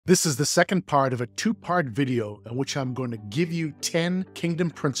This is the second part of a two-part video in which I'm going to give you 10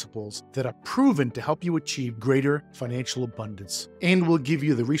 kingdom principles that are proven to help you achieve greater financial abundance, and will give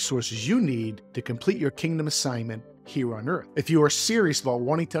you the resources you need to complete your kingdom assignment here on earth. If you are serious about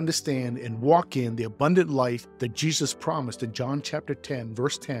wanting to understand and walk in the abundant life that Jesus promised in John chapter 10,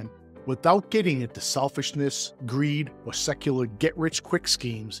 verse 10, without getting into selfishness, greed, or secular get-rich-quick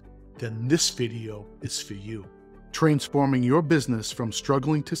schemes, then this video is for you. Transforming your business from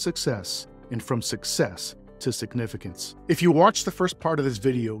struggling to success and from success to significance. If you watch the first part of this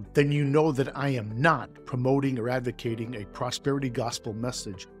video, then you know that I am not promoting or advocating a prosperity gospel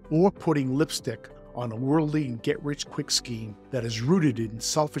message or putting lipstick on a worldly and get-rich-quick scheme that is rooted in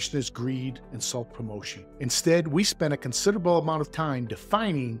selfishness, greed, and self-promotion. Instead, we spent a considerable amount of time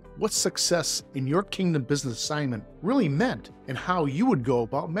defining what success in your kingdom business assignment really meant and how you would go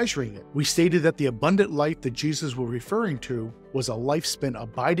about measuring it. We stated that the abundant life that Jesus was referring to was a life spent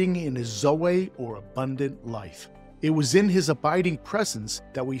abiding in his Zoe, or abundant life. It was in his abiding presence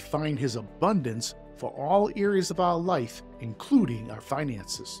that we find his abundance for all areas of our life, including our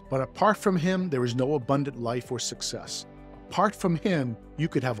finances. But apart from him, there is no abundant life or success. Apart from him, you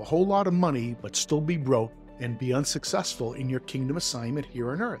could have a whole lot of money but still be broke and be unsuccessful in your kingdom assignment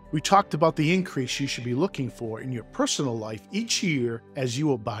here on earth. We talked about the increase you should be looking for in your personal life each year as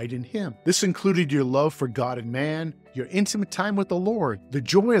you abide in him. This included your love for God and man, your intimate time with the Lord, the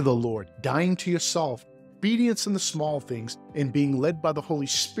joy of the Lord, dying to yourself, obedience in the small things, and being led by the Holy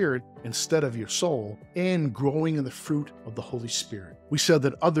Spirit instead of your soul, and growing in the fruit of the Holy Spirit. We said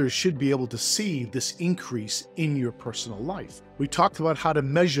that others should be able to see this increase in your personal life. We talked about how to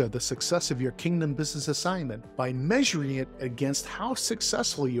measure the success of your kingdom business assignment by measuring it against how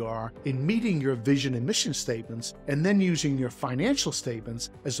successful you are in meeting your vision and mission statements, and then using your financial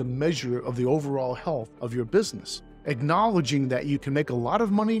statements as a measure of the overall health of your business. Acknowledging that you can make a lot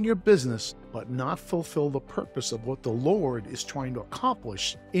of money in your business, but not fulfill the purpose of what the Lord is trying to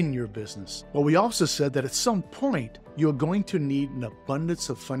accomplish in your business. But we also said that at some point, you're going to need an abundance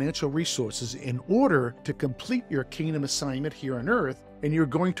of financial resources in order to complete your kingdom assignment here on earth, and you're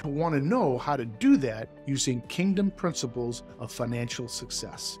going to want to know how to do that using kingdom principles of financial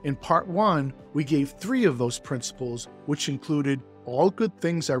success. In part one, we gave 3 of those principles, which included all good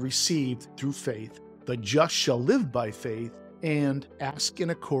things are received through faith, the just shall live by faith, and ask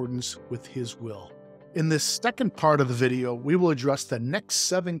in accordance with his will. In this second part of the video, we will address the next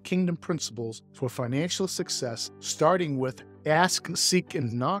 7 kingdom principles for financial success, starting with ask, seek,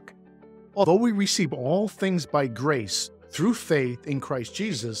 and knock. Although we receive all things by grace through faith in Christ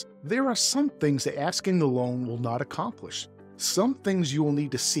Jesus, there are some things that asking alone will not accomplish. Some things you will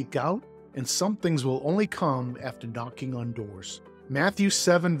need to seek out, and some things will only come after knocking on doors. Matthew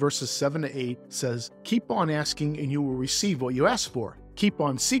 7 verses 7 to 8 says, "Keep on asking and you will receive what you ask for. Keep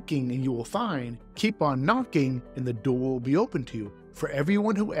on seeking and you will find. Keep on knocking and the door will be open to you. For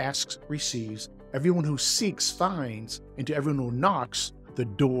everyone who asks receives, everyone who seeks finds, and to everyone who knocks, the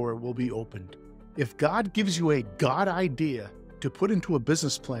door will be opened." If God gives you a God idea to put into a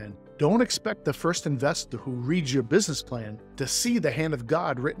business plan, don't expect the first investor who reads your business plan to see the hand of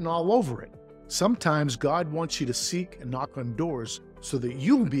God written all over it. Sometimes God wants you to seek and knock on doors so that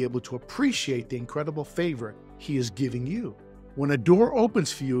you'll be able to appreciate the incredible favor he is giving you. When a door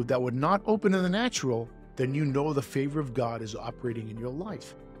opens for you that would not open in the natural, then you know the favor of God is operating in your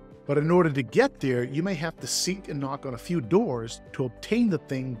life. But in order to get there, you may have to seek and knock on a few doors to obtain the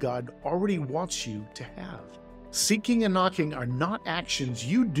thing God already wants you to have. Seeking and knocking are not actions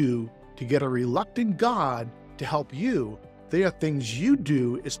you do to get a reluctant God to help you. They are things you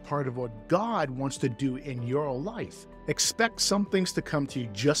do as part of what God wants to do in your life. Expect some things to come to you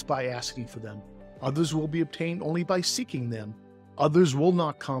just by asking for them. Others will be obtained only by seeking them. Others will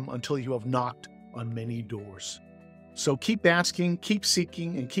not come until you have knocked on many doors. So keep asking, keep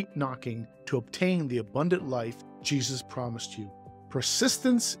seeking, and keep knocking to obtain the abundant life Jesus promised you.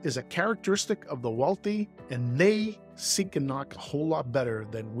 Persistence is a characteristic of the wealthy, and they seek and knock a whole lot better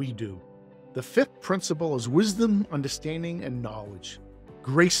than we do. The 5th principle is wisdom, understanding, and knowledge.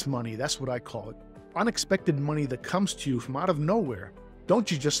 Grace money, that's what I call it. Unexpected money that comes to you from out of nowhere.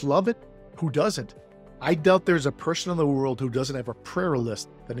 Don't you just love it? Who doesn't? I doubt there's a person in the world who doesn't have a prayer list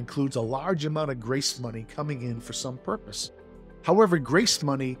that includes a large amount of grace money coming in for some purpose. However, grace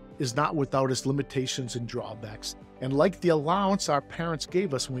money is not without its limitations and drawbacks. And like the allowance our parents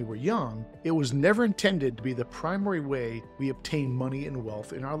gave us when we were young, it was never intended to be the primary way we obtain money and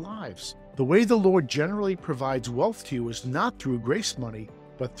wealth in our lives. The way the Lord generally provides wealth to you is not through grace money,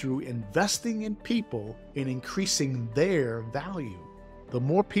 but through investing in people and increasing their value. The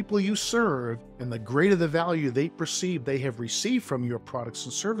more people you serve and the greater the value they perceive they have received from your products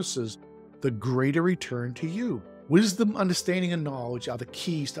and services, the greater return to you. Wisdom, understanding, and knowledge are the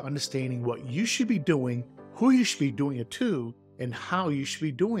keys to understanding what you should be doing, who you should be doing it to, and how you should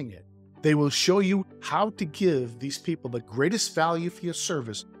be doing it. They will show you how to give these people the greatest value for your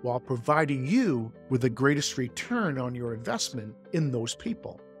service while providing you with the greatest return on your investment in those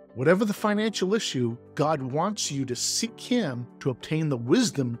people. Whatever the financial issue, God wants you to seek Him to obtain the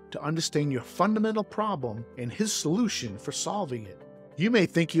wisdom to understand your fundamental problem and His solution for solving it. You may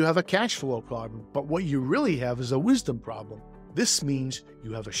think you have a cash flow problem, but what you really have is a wisdom problem. This means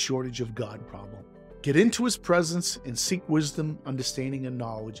you have a shortage of God problem. Get into His presence and seek wisdom, understanding, and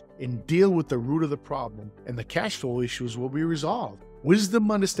knowledge, and deal with the root of the problem, and the cash flow issues will be resolved. Wisdom,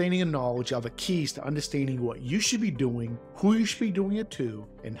 understanding, and knowledge are the keys to understanding what you should be doing, who you should be doing it to,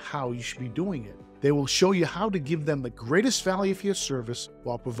 and how you should be doing it. They will show you how to give them the greatest value for your service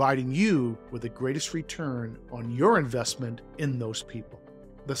while providing you with the greatest return on your investment in those people.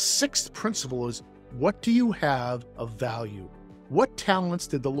 The sixth principle is, what do you have of value? What talents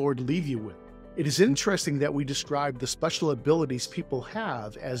did the Lord leave you with? It is interesting that we describe the special abilities people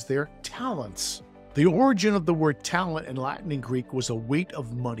have as their talents. The origin of the word talent in Latin and Greek was a weight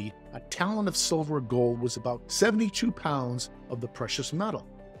of money. A talent of silver or gold was about 72 pounds of the precious metal.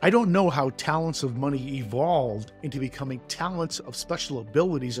 I don't know how talents of money evolved into becoming talents of special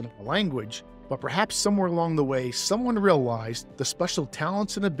abilities in a language, but perhaps somewhere along the way, someone realized the special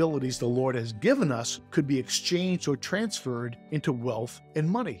talents and abilities the Lord has given us could be exchanged or transferred into wealth and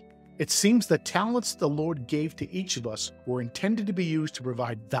money. It seems the talents the Lord gave to each of us were intended to be used to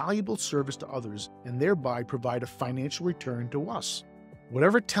provide valuable service to others and thereby provide a financial return to us.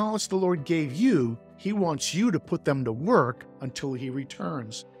 Whatever talents the Lord gave you, He wants you to put them to work until He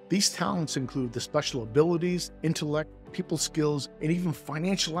returns. These talents include the special abilities, intellect, people skills, and even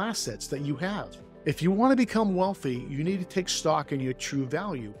financial assets that you have. If you want to become wealthy, you need to take stock in your true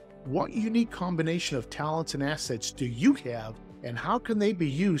value. What unique combination of talents and assets do you have, and how can they be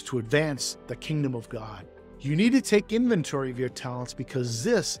used to advance the kingdom of God? You need to take inventory of your talents because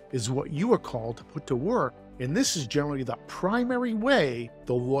this is what you are called to put to work, and this is generally the primary way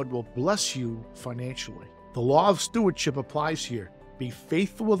the Lord will bless you financially. The law of stewardship applies here. Be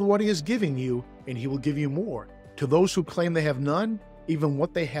faithful with what He is giving you, and He will give you more. To those who claim they have none, even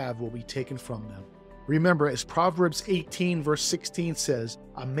what they have will be taken from them. Remember, as Proverbs 18 verse 16 says,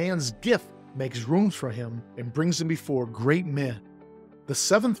 a man's gift makes room for him and brings him before great men. The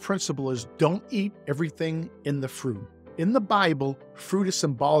seventh principle is, don't eat everything in the fruit. In the Bible, fruit is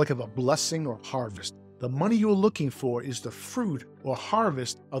symbolic of a blessing or harvest. The money you're looking for is the fruit or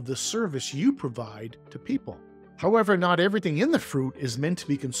harvest of the service you provide to people. However, not everything in the fruit is meant to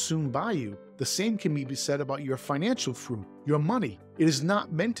be consumed by you. The same can be said about your financial fruit, your money. It is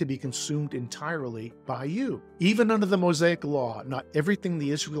not meant to be consumed entirely by you. Even under the Mosaic law, not everything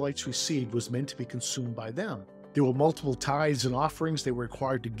the Israelites received was meant to be consumed by them. There were multiple tithes and offerings they were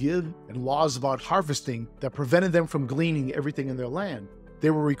required to give, and laws about harvesting that prevented them from gleaning everything in their land. They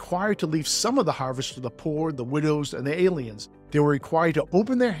were required to leave some of the harvest to the poor, the widows, and the aliens. They were required to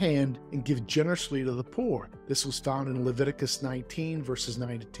open their hand and give generously to the poor. This was found in Leviticus 19, verses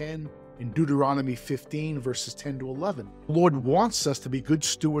 9 to 10, and Deuteronomy 15, verses 10 to 11. The Lord wants us to be good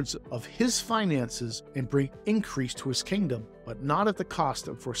stewards of His finances and bring increase to His kingdom, but not at the cost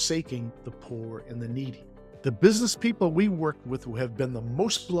of forsaking the poor and the needy. The business people we work with who have been the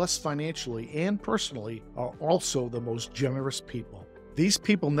most blessed financially and personally are also the most generous people. These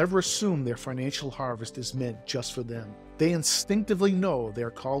people never assume their financial harvest is meant just for them. They instinctively know they are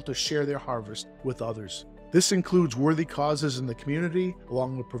called to share their harvest with others. This includes worthy causes in the community,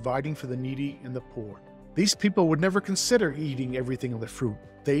 along with providing for the needy and the poor. These people would never consider eating everything in the fruit.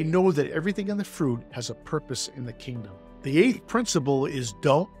 They know that everything in the fruit has a purpose in the kingdom. The eighth principle is,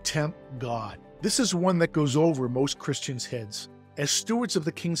 don't tempt God. This is one that goes over most Christians' heads. As stewards of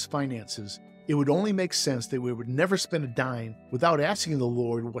the King's finances, it would only make sense that we would never spend a dime without asking the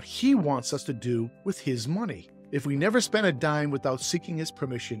Lord what He wants us to do with His money. If we never spent a dime without seeking His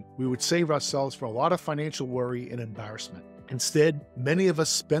permission, we would save ourselves from a lot of financial worry and embarrassment. Instead, many of us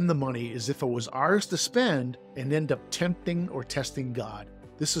spend the money as if it was ours to spend and end up tempting or testing God.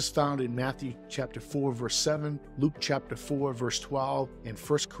 This is found in Matthew chapter 4, verse 7, Luke chapter 4, verse 12, and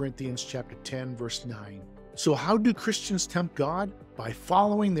 1 Corinthians chapter 10, verse 9. So how do Christians tempt God? By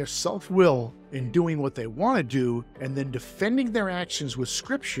following their self-will and doing what they want to do, and then defending their actions with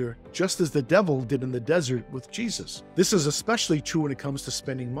Scripture, just as the devil did in the desert with Jesus. This is especially true when it comes to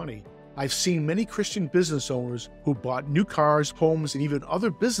spending money. I've seen many Christian business owners who bought new cars, homes, and even other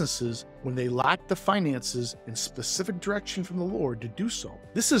businesses when they lacked the finances and specific direction from the Lord to do so.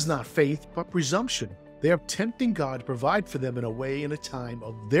 This is not faith, but presumption. They are tempting God to provide for them in a way and a time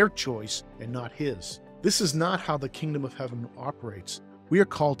of their choice and not His. This is not how the kingdom of heaven operates. We are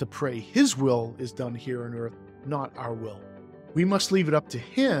called to pray His will is done here on earth, not our will. We must leave it up to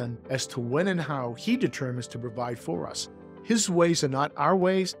Him as to when and how He determines to provide for us. His ways are not our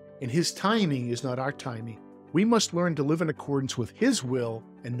ways, and His timing is not our timing. We must learn to live in accordance with His will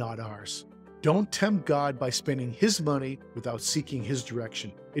and not ours. Don't tempt God by spending His money without seeking His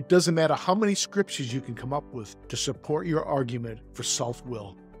direction. It doesn't matter how many scriptures you can come up with to support your argument for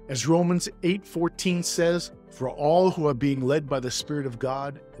self-will. As Romans 8:14 says, "For all who are being led by the Spirit of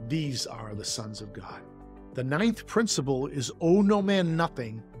God, these are the sons of God." The ninth principle is owe no man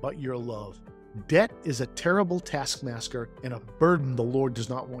nothing but your love. Debt is a terrible taskmaster and a burden the Lord does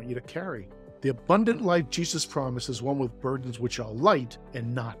not want you to carry. The abundant life Jesus promises is one with burdens which are light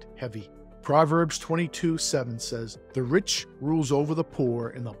and not heavy. Proverbs 22:7 says, "The rich rules over the poor,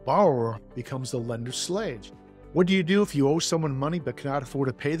 and the borrower becomes the lender's slave." What do you do if you owe someone money but cannot afford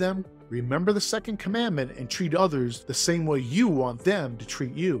to pay them? Remember the second commandment and treat others the same way you want them to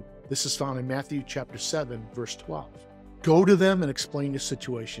treat you. This is found in Matthew chapter 7, verse 12. Go to them and explain your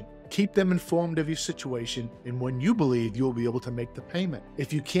situation. Keep them informed of your situation, and when you believe, you'll be able to make the payment.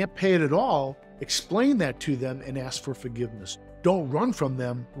 If you can't pay it at all, explain that to them and ask for forgiveness. Don't run from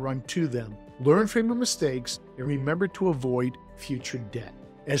them, run to them. Learn from your mistakes and remember to avoid future debt.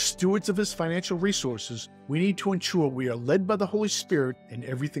 As stewards of His financial resources, we need to ensure we are led by the Holy Spirit in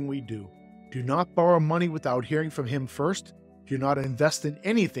everything we do. Do not borrow money without hearing from Him first. Do not invest in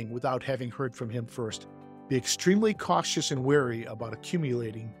anything without having heard from Him first. Be extremely cautious and wary about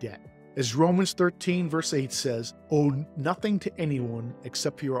accumulating debt. As Romans 13 verse 8 says, "Owe nothing to anyone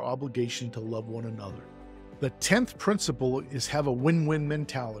except your obligation to love one another." The 10th principle is have a win-win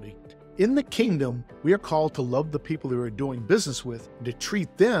mentality. In the kingdom, we are called to love the people we are doing business with and to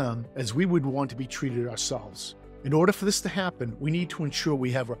treat them as we would want to be treated ourselves. In order for this to happen, we need to ensure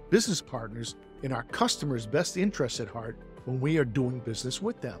we have our business partners and our customers' best interests at heart when we are doing business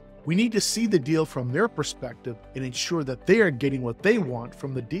with them. We need to see the deal from their perspective and ensure that they are getting what they want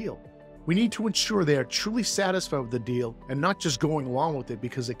from the deal. We need to ensure they are truly satisfied with the deal and not just going along with it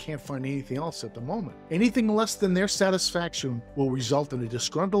because they can't find anything else at the moment. Anything less than their satisfaction will result in a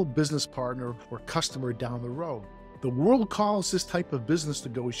disgruntled business partner or customer down the road. The world calls this type of business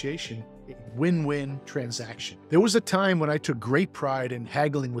negotiation a win-win transaction. There was a time when I took great pride in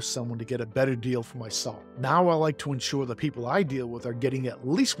haggling with someone to get a better deal for myself. Now I like to ensure the people I deal with are getting at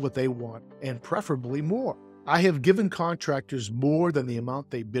least what they want and preferably more. I have given contractors more than the amount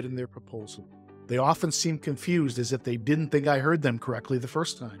they bid in their proposal. They often seem confused as if they didn't think I heard them correctly the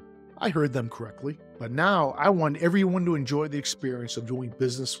first time. I heard them correctly, but now I want everyone to enjoy the experience of doing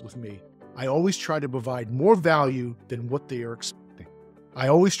business with me. I always try to provide more value than what they are expecting. I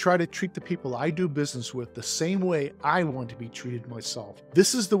always try to treat the people I do business with the same way I want to be treated myself.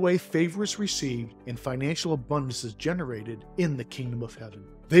 This is the way favor is received and financial abundance is generated in the kingdom of heaven.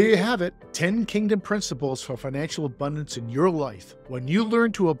 There you have it, 10 kingdom principles for financial abundance in your life. When you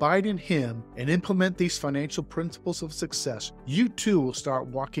learn to abide in Him and implement these financial principles of success, you too will start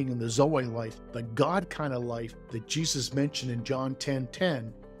walking in the Zoe life, the God kind of life that Jesus mentioned in John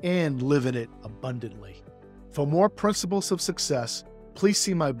 10:10, and live in it abundantly. For more principles of success, please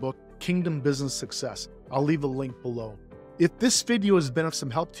see my book, Kingdom Business Success. I'll leave a link below. If this video has been of some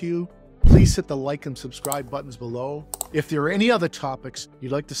help to you, please hit the like and subscribe buttons below. If there are any other topics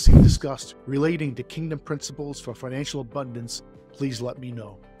you'd like to see discussed relating to kingdom principles for financial abundance, please let me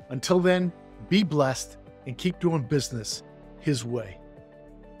know. Until then, be blessed and keep doing business His way.